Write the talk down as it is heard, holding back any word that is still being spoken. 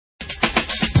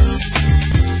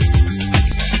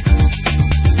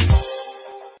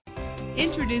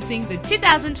Introducing the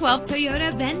 2012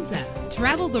 Toyota Venza.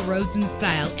 Travel the roads in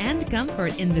style and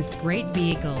comfort in this great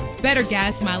vehicle. Better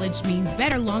gas mileage means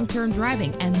better long-term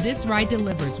driving, and this ride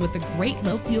delivers with a great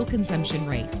low fuel consumption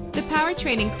rate. The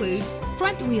powertrain includes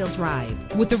front-wheel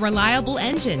drive with a reliable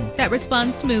engine that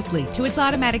responds smoothly to its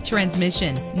automatic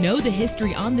transmission. Know the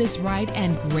history on this ride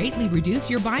and greatly reduce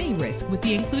your buying risk with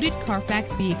the included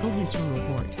Carfax Vehicle History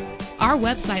Report. Our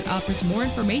website offers more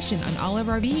information on all of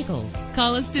our vehicles.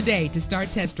 Call us today to start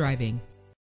test driving.